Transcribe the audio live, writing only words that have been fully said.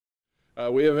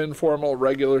We have informal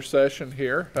regular session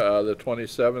here, the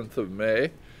 27th of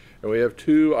May, and we have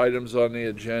two items on the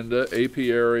agenda: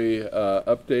 Apiary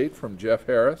update from Jeff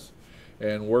Harris,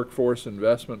 and Workforce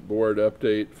Investment Board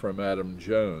update from Adam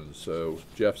Jones. So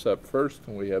Jeff's up first,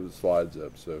 and we have the slides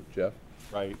up. So Jeff.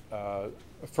 Right.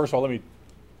 First of all, let me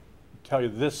tell you,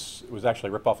 this was actually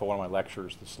a rip-off of one of my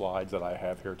lectures, the slides that I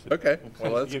have here today. Okay,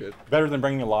 well that's good. Better than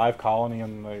bringing a live colony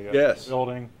in the Yes.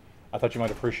 building. I thought you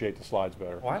might appreciate the slides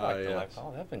better. Well, I like the yes. live.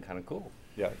 Oh, that'd been kind of cool.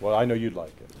 Yeah, well, I know you'd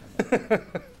like it.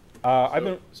 I've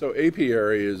been. So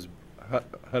apiary is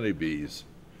honeybees.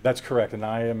 That's correct, and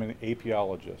I am an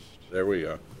apiologist There we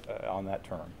go. on that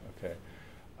term. Okay.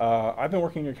 I've been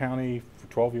working in your county for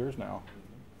 12 years now,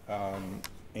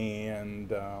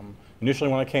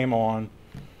 initially when I came on,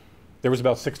 there was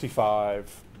about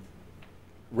 65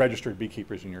 registered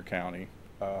beekeepers in your county.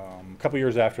 A couple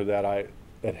years after that, I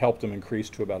had helped them increase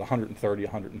to about 130,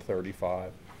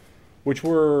 135, which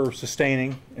we're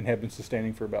sustaining and have been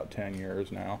sustaining for about 10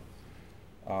 years now.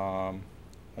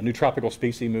 A new tropical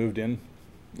species moved in,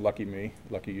 lucky me,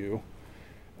 lucky you,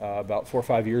 about 4 or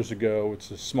 5 years ago. It's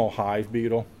a small hive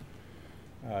beetle.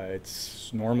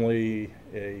 It's normally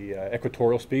a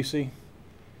equatorial species.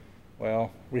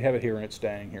 Well, we have it here and it's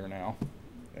staying here now.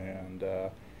 And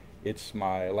it's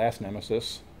my last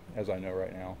nemesis, as I know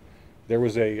right now. There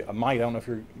was a mite, I don't know if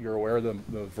you're aware of the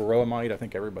varroa mite. I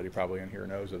think everybody probably in here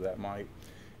knows of that mite.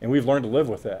 And we've learned to live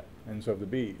with that, and so have the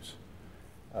bees.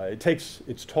 It takes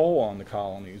its toll on the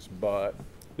colonies, but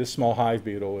this small hive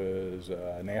beetle is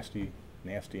a nasty,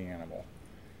 nasty animal.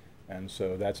 And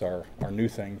so that's our new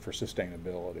thing for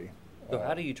sustainability. So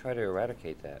how do you try to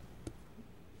eradicate that?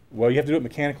 Well, you have to do it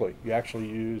mechanically. You actually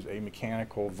use a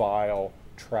mechanical vial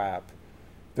trap.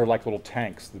 They're like little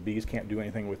tanks. The bees can't do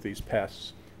anything with these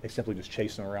pests. They simply just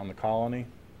chase them around the colony,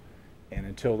 and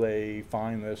until they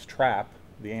find this trap,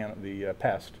 the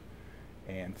pest,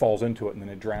 and falls into it, and then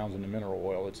it drowns in the mineral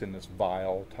oil. It's in this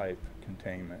vial type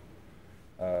containment.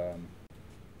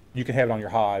 You can have it on your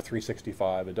hive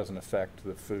 365. It doesn't affect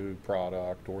the food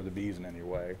product or the bees in any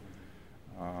way,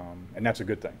 and that's a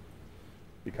good thing,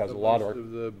 because So a lot most of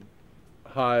the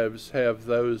hives have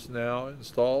those now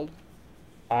installed.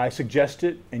 I suggest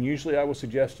it, and usually I will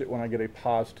suggest it when I get a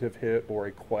positive hit or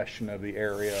a question of the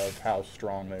area of how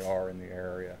strong they are in the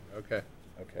area. Okay.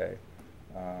 Okay.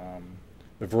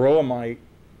 The varroa mite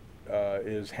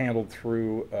is handled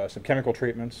through some chemical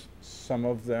treatments. Some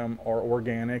of them are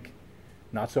organic,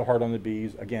 not so hard on the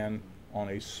bees. Again, on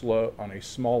a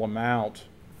small amount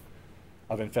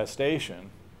of infestation,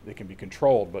 it can be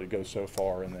controlled, but it goes so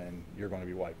far, and then you're going to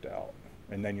be wiped out,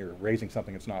 and then you're raising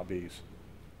something that's not bees.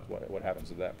 What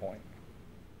happens at that point,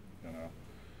 you know?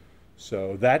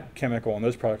 So that chemical and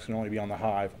those products can only be on the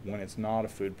hive when it's not a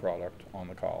food product on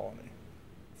the colony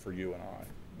for you and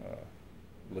I,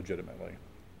 legitimately.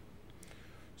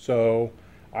 So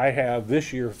I have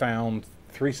this year found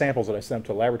 3 samples that I sent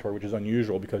to a laboratory, which is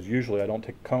unusual because usually I don't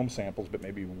take comb samples, but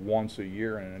maybe once a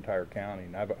year in an entire county.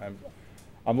 And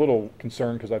I'm a little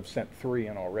concerned because I've sent 3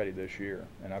 in already this year,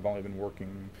 and I've only been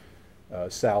working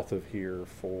south of here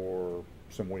for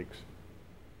some weeks.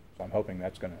 So I'm hoping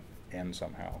that's going to end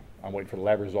somehow. I'm waiting for the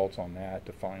lab results on that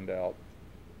to find out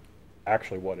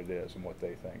actually what it is and what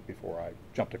they think before I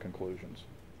jump to conclusions.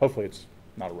 Hopefully it's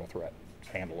not a real threat.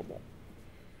 It's handleable.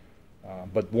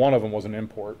 But one of them was an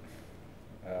import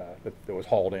that was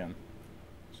hauled in.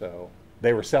 So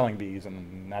they were selling bees,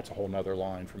 and that's a whole nother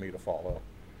line for me to follow,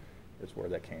 is where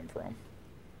that came from.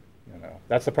 You know,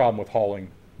 that's the problem with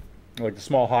hauling. Like the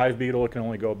small hive beetle, it can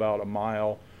only go about a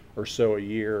mile or so a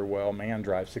year. Well, man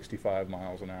drives 65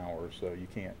 miles an hour, so you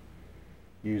can't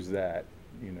use that,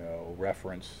 you know,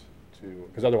 reference to,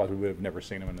 because otherwise we would have never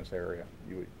seen them in this area.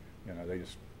 You know, they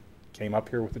just came up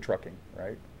here with the trucking,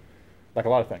 right? Like a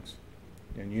lot of things.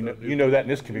 And you know that in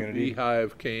this community.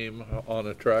 Beehive came on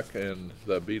a truck, and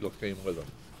the beetle came with them.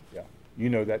 Yeah, you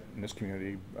know that in this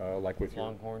community, like with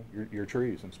Longhorn? your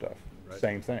trees and stuff. Right.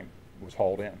 Same thing. It was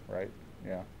hauled in, right?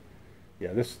 Yeah.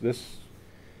 Yeah, this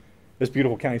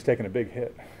beautiful county's taken a big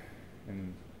hit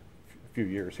in a few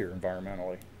years here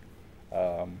environmentally.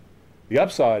 The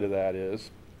upside of that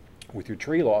is, with your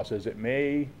tree losses, it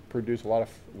may produce a lot of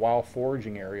wild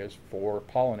foraging areas for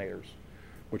pollinators,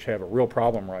 which have a real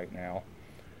problem right now.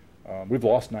 We've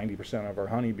lost 90% of our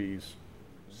honeybees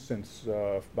since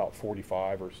about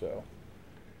 45 or so,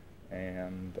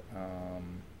 and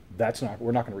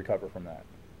we're not going to recover from that.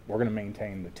 We're going to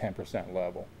maintain the 10%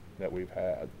 level that we've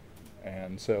had.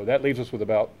 And so that leaves us with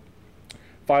about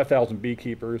 5,000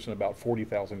 beekeepers and about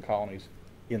 40,000 colonies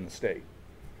in the state.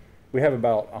 We have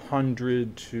about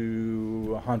 100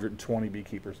 to 120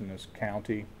 beekeepers in this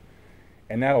county,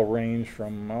 And that'll range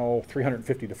from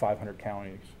 350 to 500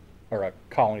 counties, or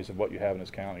colonies of what you have in this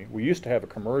county. We used to have a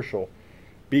commercial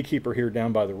beekeeper here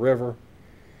down by the river.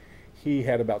 He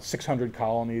had about 600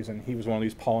 colonies, and he was one of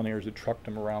these pollinators that trucked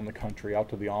them around the country out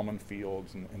to the almond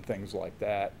fields and things like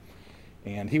that.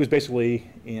 And he was basically,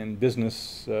 in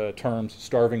business terms,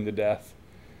 starving to death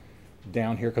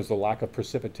down here because the lack of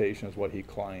precipitation is what he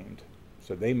claimed.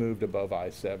 So they moved above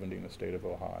I-70 in the state of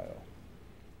Ohio.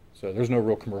 So there's no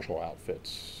real commercial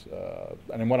outfits.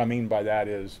 And what I mean by that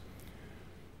is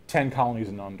 10 colonies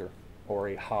and under, or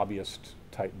a hobbyist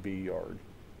type bee yard.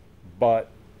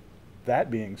 But that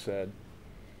being said,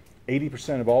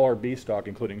 80% of all our bee stock,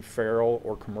 including feral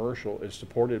or commercial, is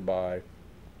supported by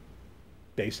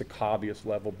basic hobbyist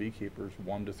level beekeepers.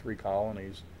 1 to 3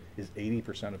 colonies is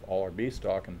 80% of all our bee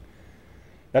stock. And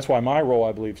that's why my role,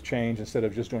 I believe, has changed. Instead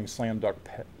of just doing slam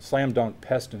dunk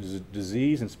pest and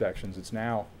disease inspections, it's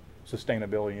now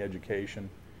sustainability education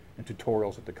and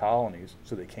tutorials at the colonies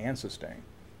so they can sustain.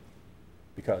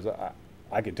 Because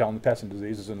I could tell them the pests and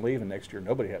diseases and leave, and next year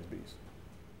nobody has bees.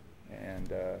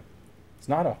 And it's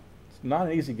not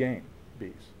an easy game,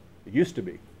 bees. It used to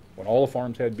be. When all the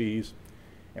farms had bees,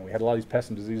 and we had a lot of these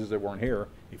pests and diseases that weren't here,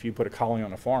 if you put a colony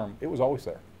on a farm, it was always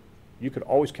there. You could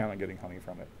always count on getting honey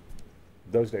from it.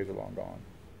 Those days are long gone.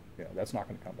 Yeah, that's not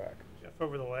going to come back. Jeff,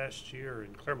 over the last year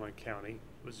in Clermont County,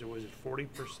 was it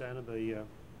 40% of the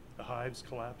hives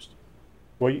collapsed?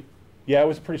 Well, yeah, it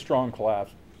was a pretty strong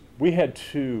collapse. We had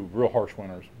 2 real harsh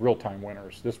winters, real-time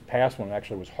winters. This past one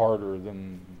actually was harder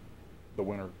than the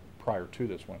winter prior to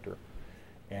this winter.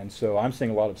 And so I'm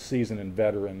seeing a lot of seasoned and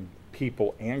veteran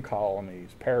people and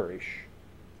colonies perish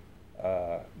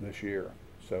this year.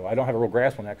 So I don't have a real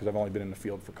grasp on that because I've only been in the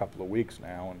field for a couple of weeks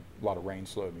now, and a lot of rain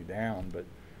slowed me down. But,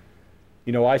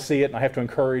 you know, I see it, and I have to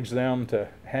encourage them to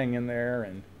hang in there,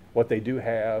 and what they do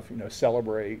have, you know,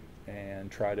 celebrate and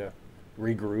try to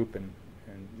regroup and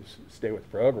just stay with the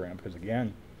program. Because,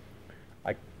 again,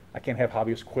 I can't have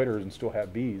hobbyist quitters and still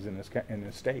have bees in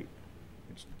this state.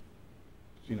 It's,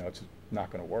 you know, it's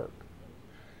not going to work.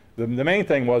 The main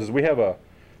thing is we have a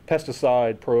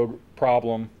pesticide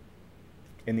problem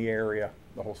in the area,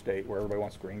 the whole state, where everybody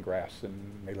wants green grass and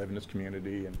they live in this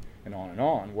community and on and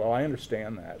on. Well, I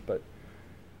understand that, but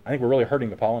I think we're really hurting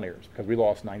the pollinators because we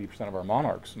lost 90% of our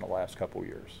monarchs in the last couple of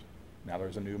years. Now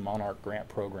there's a new monarch grant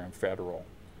program, federal.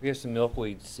 We have some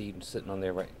milkweed seed sitting on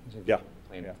there, right? Yeah,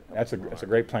 yeah. That's a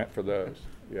great plant for those.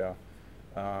 Yeah.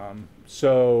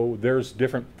 So there's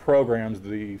different programs.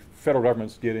 The federal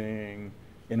government's getting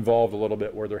involved a little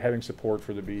bit where they're having support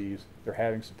for the bees, they're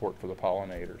having support for the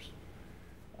pollinators.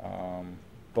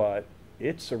 But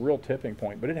it's a real tipping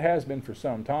point, but it has been for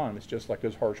some time. It's just like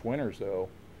those harsh winters, though,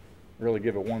 really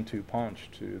give a 1-2 punch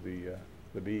to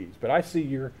the bees. But I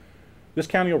see this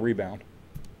county will rebound.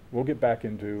 We'll get back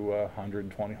into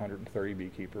 120, 130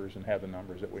 beekeepers and have the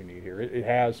numbers that we need here. It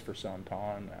has for some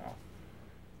time now,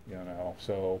 you know.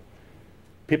 So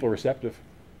people are receptive,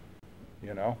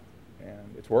 you know,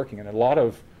 and it's working. And there's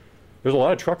a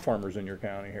lot of truck farmers in your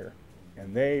county here,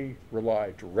 and they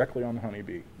rely directly on the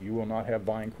honeybee. You will not have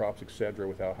vine crops, etc.,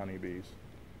 without honeybees.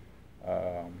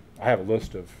 I have a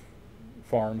list of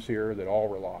farms here that all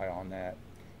rely on that.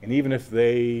 And even if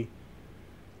they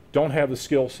don't have the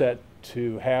skill set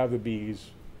to have the bees,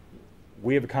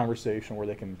 we have a conversation where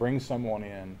they can bring someone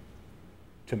in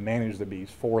to manage the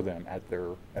bees for them at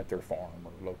their farm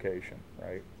or location,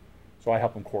 right? So I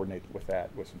help them coordinate with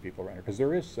that with some people around here, because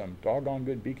there is some doggone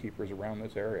good beekeepers around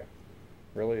this area.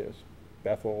 Really is.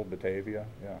 Bethel, Batavia,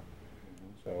 yeah.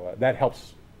 So that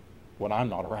helps when I'm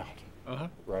not around,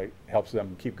 right? Helps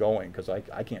them keep going, because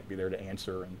I can't be there to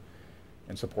answer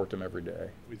and support them every day.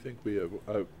 We think we have,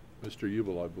 Mr.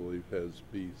 Ubel, I believe, has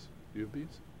bees. Do you have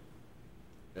bees?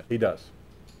 Yeah. He does.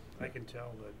 I can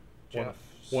tell that Jeff.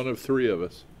 One of 3 of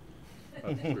us.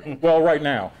 Well, right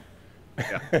now.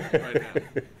 Yeah, right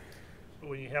now.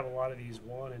 When you have a lot of these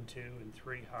 1 and 2 and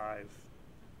 3 hive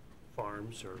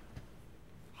farms or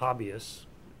hobbyists,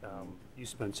 you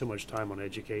spend so much time on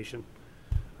education.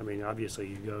 I mean, obviously,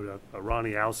 you go to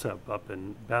Ronnie Alsop up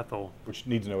in Bethel, Which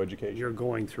needs no education. you're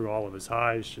going through all of his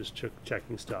hives, just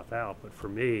checking stuff out. But for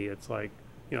me, it's like,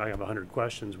 you know, I have 100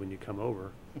 questions when you come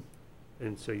over.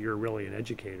 And so you're really an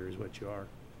educator is what you are.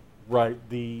 Right.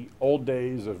 The old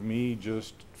days of me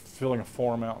just filling a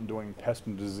form out and doing pest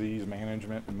and disease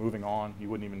management and moving on, you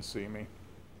wouldn't even see me.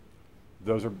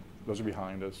 Those are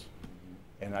behind us.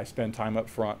 And I spend time up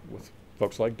front with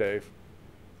folks like Dave,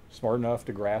 smart enough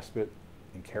to grasp it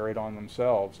and carry it on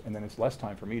themselves, and then it's less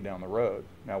time for me down the road.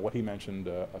 Now, what he mentioned,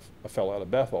 a fellow out of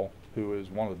Bethel, who is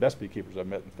one of the best beekeepers I've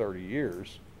met in 30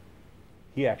 years,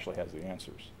 he actually has the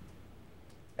answers.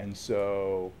 And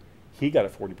so he got a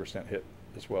 40% hit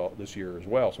this year as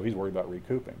well, so he's worried about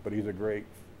recouping. But he's a great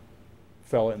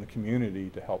fella in the community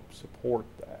to help support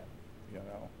that, you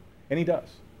know. And he does,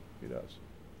 you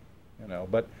know.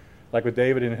 But like with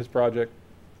David in his project,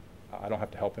 I don't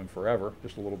have to help him forever,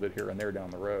 just a little bit here and there down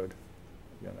the road,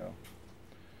 you know.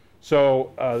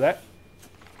 So that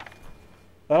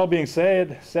all being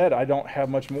said, I don't have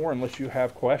much more unless you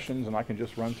have questions, and I can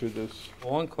just run through this.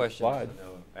 Well, one question slide.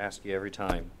 I ask you every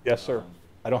time. Yes, sir.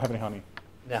 I don't have any honey.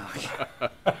 No.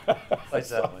 Like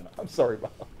that one. I'm sorry,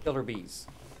 Bob. Killer bees.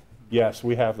 Yes,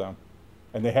 we have them,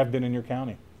 and they have been in your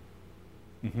county.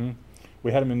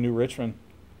 We had them in New Richmond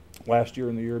last year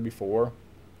and the year before,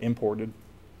 imported.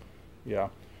 Yeah,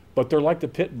 but they're like the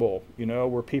pit bull, you know,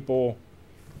 where people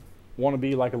want to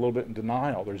be like a little bit in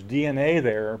denial. There's DNA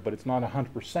there, but it's not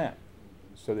 100%,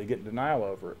 so they get in denial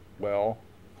over it. Well,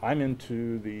 I'm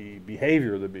into the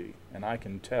behavior of the bee, and I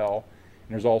can tell,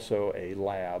 and there's also a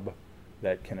lab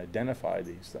that can identify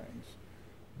these things.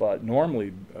 But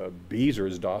normally, bees are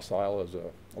as docile as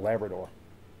a Labrador.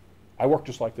 I work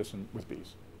just like this with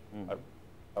bees.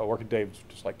 I work at Dave's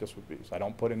just like this with bees. I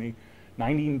don't put any,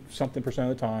 90-something% of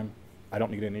the time, I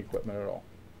don't need any equipment at all.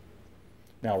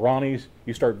 Now, Ronnie's,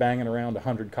 you start banging around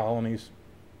 100 colonies,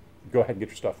 go ahead and get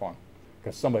your stuff on,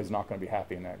 because somebody's not going to be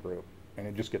happy in that group, and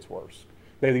it just gets worse.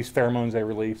 They have these pheromones they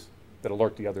release that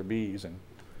alert the other bees, and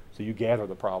so you gather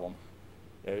the problem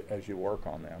as you work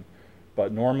on them.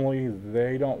 But normally,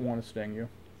 they don't want to sting you.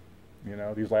 You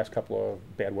know, these last couple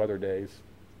of bad weather days,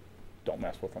 don't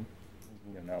mess with them.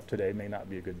 You know, today may not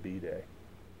be a good bee day,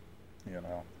 you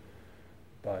know.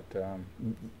 But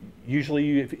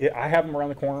usually, I have them around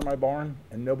the corner of my barn,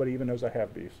 and nobody even knows I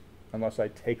have bees, unless I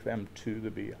take them to the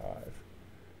beehive,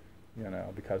 you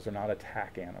know, because they're not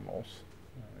attack animals.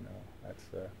 You know,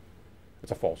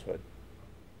 that's a falsehood.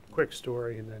 Quick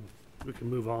story, and then we can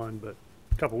move on, but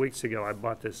a couple weeks ago, I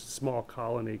bought this small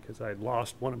colony because I had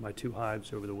lost one of my 2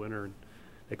 hives over the winter, and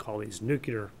they call these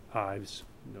nuclear hives.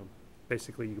 You know,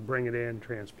 basically, you can bring it in,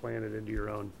 transplant it into your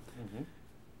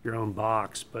own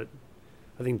box. But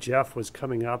I think Jeff was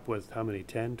coming up with how many,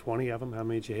 10, 20 of them? How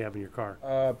many did you have in your car?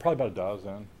 Probably about a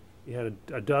dozen. He had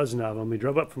a dozen of them. He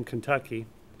drove up from Kentucky.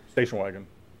 Station wagon.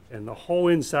 And the whole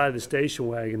inside of the station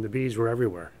wagon, the bees were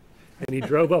everywhere. And he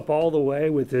drove up all the way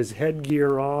with his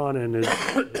headgear on and his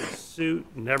suit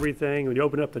and everything. When you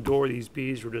opened up the door, these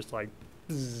bees were just like,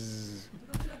 zzz.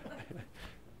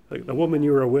 Like the woman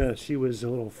you were with, she was a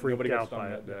little freaked out by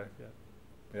it. That day.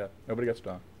 Yeah, nobody got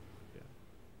stung.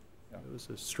 Yeah. It was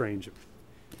a strange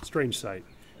sight.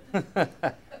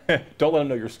 Don't let them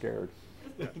know you're scared.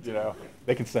 You know,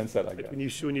 they can sense that, I guess.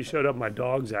 When you showed up, my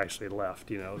dogs actually left.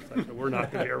 You know, it's like, we're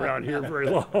not going to be around here very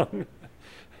long.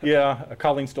 Yeah,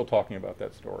 Colleen's still talking about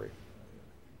that story.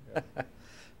 Yeah.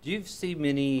 Do you see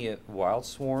many wild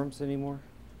swarms anymore?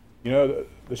 You know,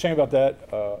 the shame about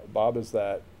that, Bob, is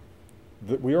that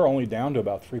we are only down to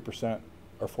about 3%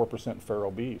 or 4% feral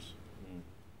bees.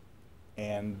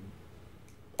 And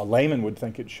a layman would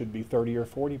think it should be 30 or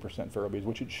 40% feral bees,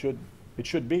 which it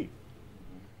should be.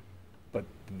 But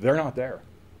they're not there.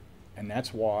 And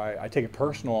that's why I take it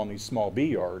personal on these small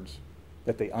bee yards,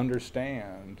 that they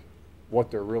understand what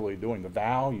they're really doing, the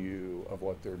value of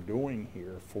what they're doing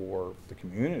here for the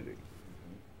community.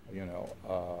 You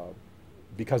know,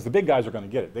 because the big guys are going to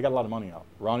get it. They got a lot of money out.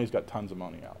 Ronnie's got tons of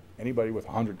money out. Anybody with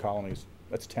 100 colonies,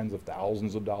 that's tens of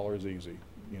thousands of dollars easy,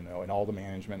 you know, and all the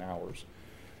management hours.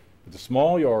 But the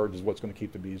small yards is what's going to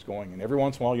keep the bees going. And every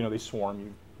once in a while, you know, they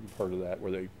swarm. You've heard of that,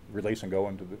 where they release and go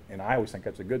into the, and I always think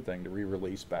that's a good thing, to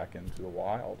re-release back into the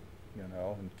wild, you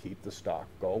know, and keep the stock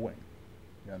going,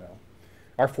 you know.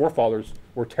 Our forefathers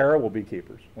were terrible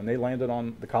beekeepers. When they landed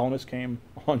on, the colonists came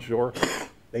on shore,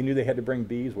 they knew they had to bring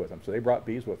bees with them, so they brought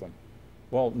bees with them.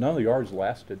 Well, none of the yards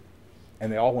lasted,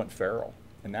 and they all went feral.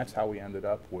 And that's how we ended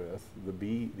up with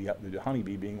the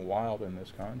honeybee being wild in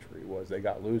this country, was they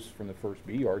got loose from the first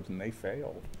bee yards and they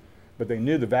failed. But they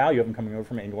knew the value of them coming over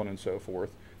from England and so forth,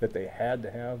 that they had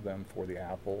to have them for the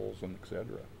apples and et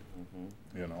cetera.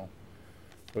 You know,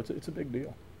 so it's a big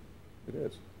deal. It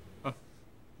is.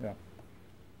 Yeah.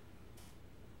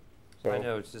 So, I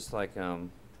know, it's just like, you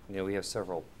know, we have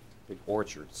several big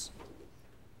orchards.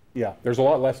 Yeah, there's a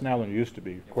lot less now than there used to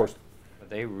be, of course. But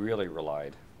they really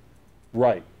relied.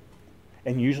 Right.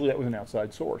 And usually that was an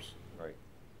outside source. Right.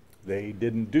 They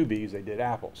didn't do bees, they did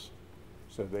apples.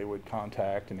 So they would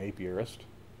contact an apiarist,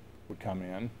 would come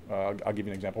in. I'll give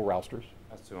you an example, Rousters.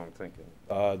 That's what I'm thinking.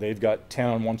 They've got 10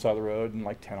 on one side of the road and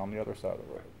like 10 on the other side of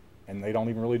the road. And they don't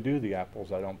even really do the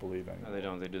apples, I don't believe anymore. No, they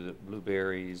don't. They do the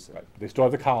blueberries. Right. They still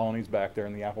have the colonies back there,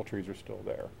 and the apple trees are still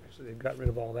there. So they've got rid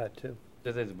of all that too.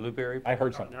 Did they the blueberry? I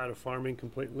heard Gotten something. out of farming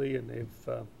completely, and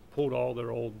they've pulled all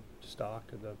their old stock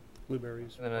of the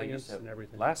blueberries, And then I used plants, to and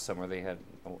everything. last summer they had,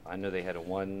 I know they had a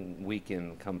 1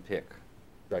 weekend come pick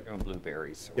Right. their own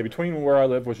blueberries. Yeah, between where I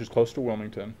live, which is close to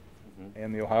Wilmington, Mhm.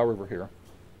 and the Ohio River here,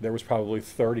 there was probably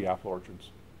 30 apple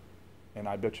orchards. And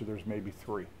I bet you there's maybe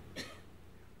 3.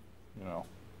 You know,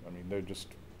 I mean, they're just,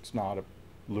 it's not a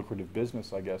lucrative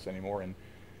business, I guess, anymore. And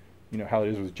you know how it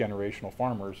is with generational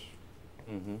farmers.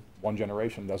 Mhm. One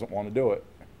generation doesn't want to do it,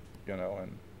 you know,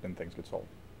 and then things get sold,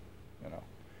 you know.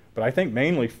 But I think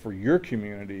mainly for your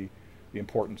community, the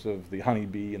importance of the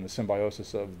honeybee and the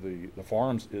symbiosis of the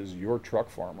farms is your truck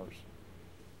farmers.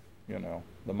 You know,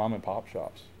 the mom and pop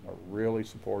shops are really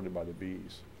supported by the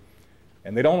bees.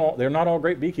 And they're not all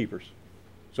great beekeepers.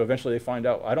 So eventually they find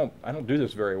out, I don't do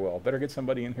this very well. Better get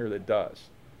somebody in here that does.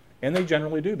 And they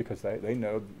generally do, because they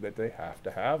know that they have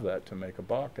to have that to make a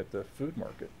buck at the food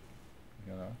market,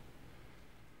 you know.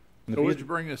 And the So what'd bees- you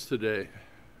bring us today?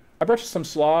 I brought you some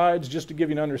slides just to give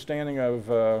you an understanding of,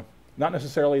 not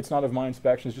necessarily, it's not of my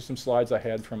inspections, just some slides I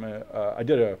had from I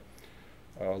did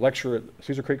a lecture at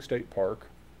Cedar Creek State Park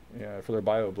for their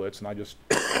Bio Blitz, and I just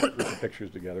threw some pictures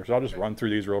together. So I'll just run through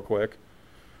these real quick.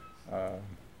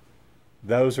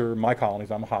 Those are my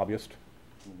colonies. I'm a hobbyist.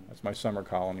 That's my summer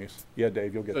colonies. Yeah,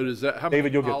 Dave, you'll get So does that, how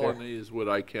David, many you'll get there. colonies would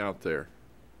I count there?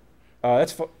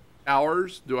 That's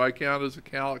Hours? Do I count as a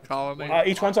colony?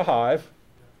 each one's a hive.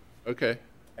 Okay.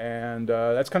 And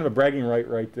that's kind of a bragging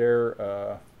right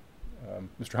there,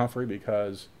 Mr. Humphrey,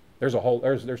 because there's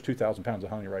 2,000 pounds of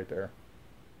honey right there.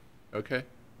 Okay.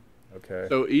 Okay.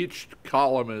 So each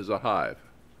column is a hive.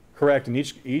 Correct, and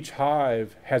each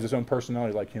hive has its own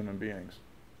personality like human beings.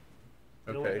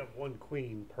 You only Okay. have 1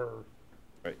 queen per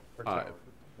Right. tower. Hive.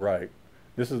 Right.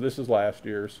 This is last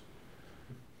year's.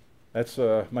 That's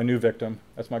my new victim.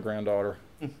 That's my granddaughter.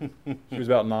 She was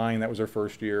about 9. That was her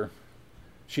first year.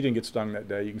 She didn't get stung that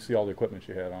day. You can see all the equipment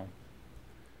she had on.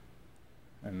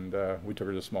 And we took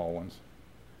her to small ones.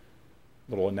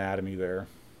 Little anatomy there.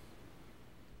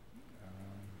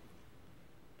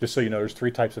 Just so you know, there's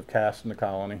 3 types of casts in the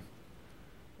colony.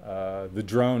 The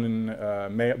drone,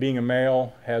 being a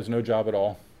male, has no job at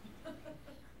all.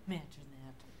 Imagine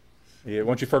that. Yeah,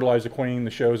 once you fertilize the queen,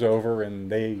 the show's over,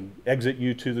 and they exit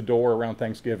you to the door around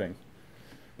Thanksgiving.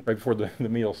 Right before the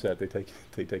meal set, they take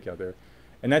you out there.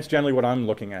 And that's generally what I'm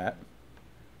looking at.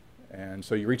 And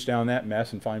so you reach down that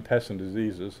mess and find pests and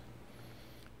diseases.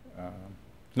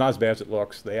 It's not as bad as it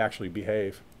looks. They actually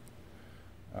behave.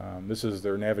 This is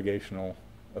their navigational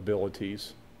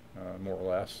abilities, more or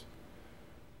less.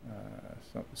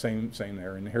 So same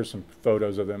there. And here's some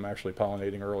photos of them actually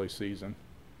pollinating early season,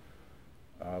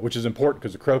 which is important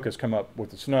because the crocus come up with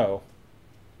the snow.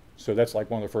 So that's like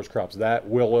one of the first crops. That,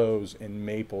 willows and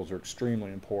maples are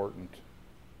extremely important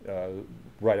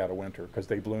right out of winter because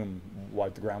they bloom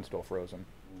while the ground's still frozen.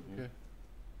 Okay.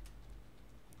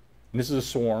 And this is a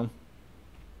swarm.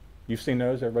 You've seen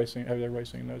those? Have everybody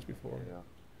seen those before? Yeah.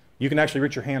 You can actually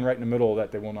reach your hand right in the middle of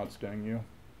that. They will not sting you.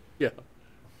 Yeah.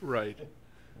 Right.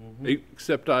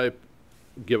 Except I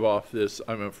give off this,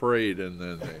 I'm afraid, and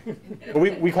then they.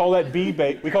 But we call that bee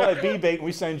bait. We call that bee bait, and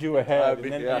we send you ahead,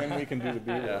 and then we can do the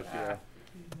bee lift. Yeah.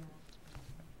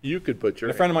 You could put your.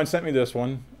 And a friend of mine sent me this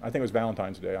one. I think it was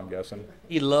Valentine's Day, I'm guessing.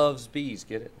 He loves bees.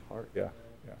 Get it? Art. Yeah.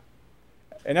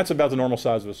 And that's about the normal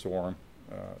size of a swarm,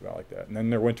 about like that. And then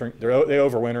they're wintering. They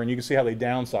overwinter, and you can see how they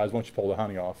downsize once you pull the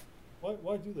honey off.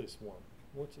 Why do they swarm?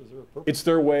 Is there a purpose? It's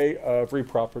their way of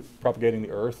propagating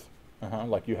the earth,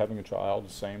 like you having a child.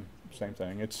 Same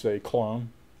thing. It's a clone.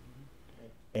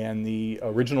 And the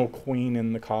original queen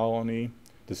in the colony,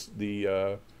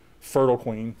 the fertile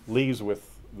queen, leaves with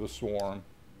the swarm,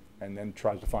 and then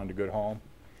tries to find a good home.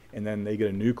 And then they get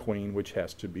a new queen, which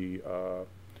has to be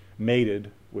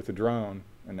mated with a drone,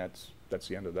 and that's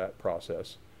the end of that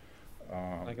process.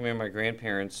 I can remember my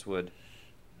grandparents would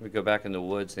go back in the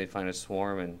woods and they'd find a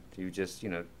swarm, and you just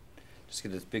get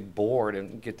this big board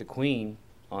and get the queen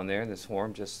on there, and the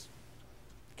swarm just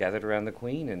gathered around the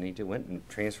queen, and he went and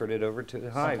transferred it over to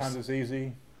the hives. Sometimes it's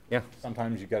easy. Yeah.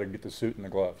 Sometimes you got to get the suit and the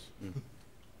gloves.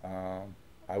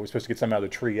 I was supposed to get some out of the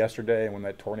tree yesterday, and when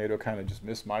that tornado kind of just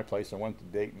missed my place and went to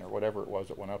Dayton or whatever it was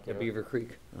that went up Yeah, there. Beaver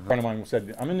Creek. A friend of mine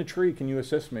said, "I'm in the tree. Can you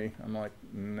assist me?" I'm like,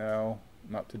 "No,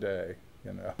 not today."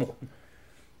 You know.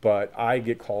 But I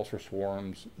get calls for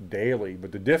swarms daily.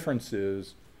 But the difference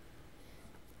is,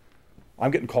 I'm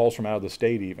getting calls from out of the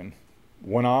state even.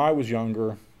 When I was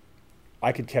younger,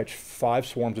 I could catch 5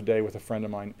 swarms a day with a friend of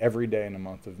mine every day in the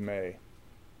month of May.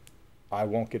 I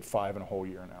won't get 5 in a whole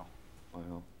year now.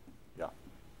 Wow.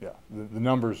 Yeah, the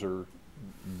numbers are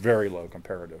very low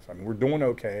comparative. I mean, we're doing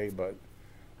okay, but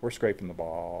We're scraping the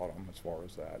bottom as far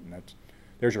as that, and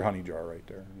there's your honey jar right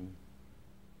there.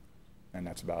 And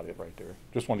that's about it right there.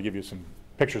 Just want to give you some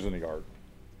pictures in the yard.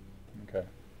 Okay.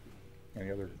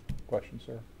 Any other questions,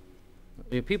 sir?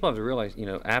 People have to realize,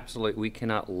 absolutely, we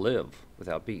cannot live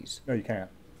without bees. No, you can't.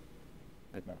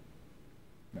 No.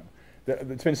 No.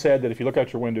 It's been said that if you look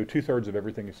out your window, 2/3 of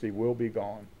everything you see will be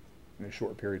gone in a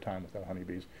short period of time without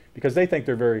honeybees, because they think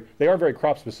they are very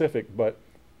crop specific, but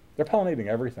they're pollinating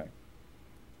everything.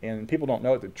 And people don't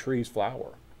know that trees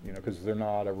flower, because they're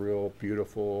not a real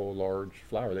beautiful, large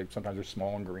flower. Sometimes they're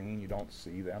small and green. You don't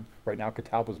see them. Right now,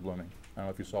 catalpa's blooming. I don't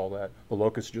know if you saw that. The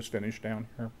locust just finished down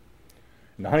here.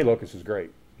 And the honey locust is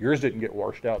great. Yours didn't get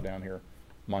washed out down here.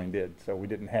 Mine did. So we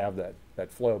didn't have that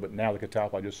flow. But now the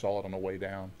catalpa, I just saw it on the way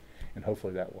down. And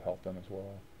hopefully that will help them as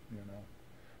well.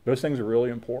 Those things are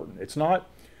really important. It's not,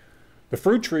 the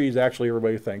fruit trees actually,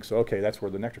 everybody thinks, okay, that's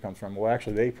where the nectar comes from. Well,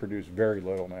 actually, they produce very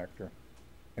little nectar.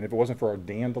 And if it wasn't for our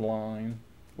dandelion,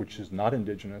 which is not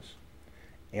indigenous,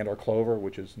 and our clover,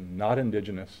 which is not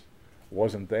indigenous,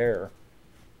 wasn't there,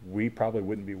 we probably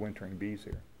wouldn't be wintering bees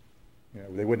here.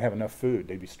 They wouldn't have enough food.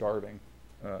 They'd be starving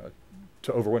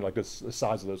to overwinter, like the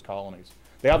size of those colonies.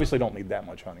 They obviously don't need that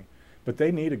much honey, but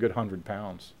they need a good 100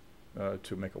 pounds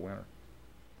to make a winter.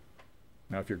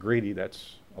 Now, if you're greedy,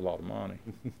 that's a lot of money.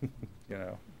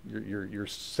 You're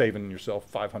saving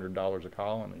yourself $500 a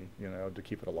colony, to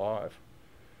keep it alive.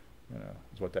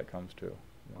 Is what that comes to.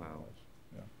 Wow.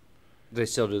 Yeah. They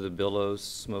still do the billows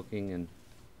smoking and.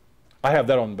 I have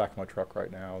that on the back of my truck right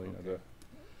now.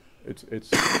 It's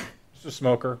a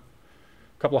smoker,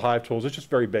 a couple of hive tools. It's just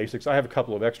very basics. I have a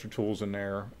couple of extra tools in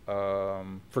there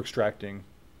for extracting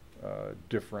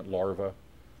different larvae.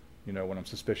 When I'm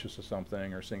suspicious of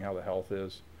something or seeing how the health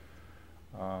is.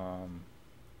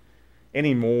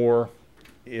 Anymore,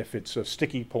 if it's a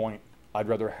sticky point, I'd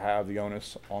rather have the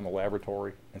onus on the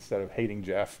laboratory instead of hating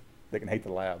Jeff. They can hate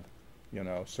the lab,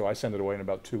 So I send it away in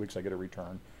about 2 weeks. I get a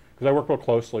return because I work real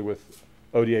closely with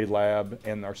ODA lab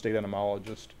and our state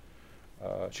entomologist.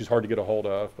 She's hard to get a hold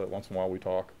of, but once in a while we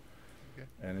talk. Okay.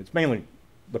 And it's mainly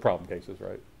the problem cases,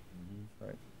 right? Mm-hmm.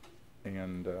 Right.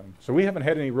 And so we haven't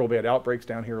had any real bad outbreaks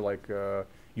down here like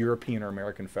European or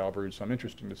American foul brood. So I'm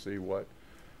interested to see what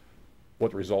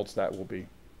results that will be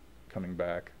coming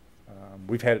back.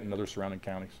 We've had it in other surrounding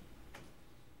counties.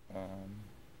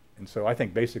 And so I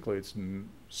think basically it's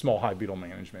small hive beetle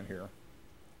management here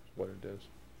is what it is.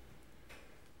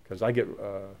 Because I get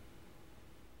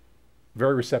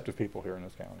very receptive people here in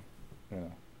this county,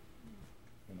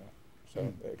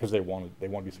 so because they want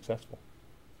to be successful.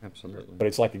 Absolutely. But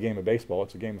it's like a game of baseball.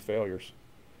 It's a game of failures.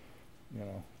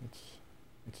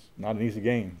 It's not an easy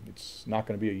game. It's not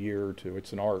going to be a year or two.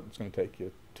 It's an art. It's going to take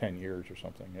you 10 years or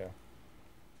something. Yeah.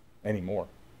 Anymore.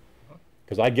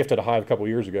 Because I gifted a hive a couple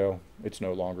years ago. It's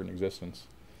no longer in existence,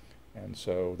 and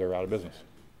so they're out of business.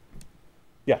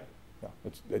 Yeah.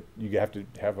 You have to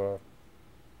have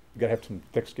some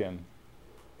thick skin,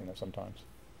 sometimes.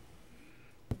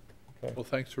 Okay. Well,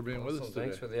 thanks for being with us today.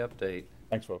 Thanks for the update.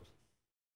 Thanks, folks.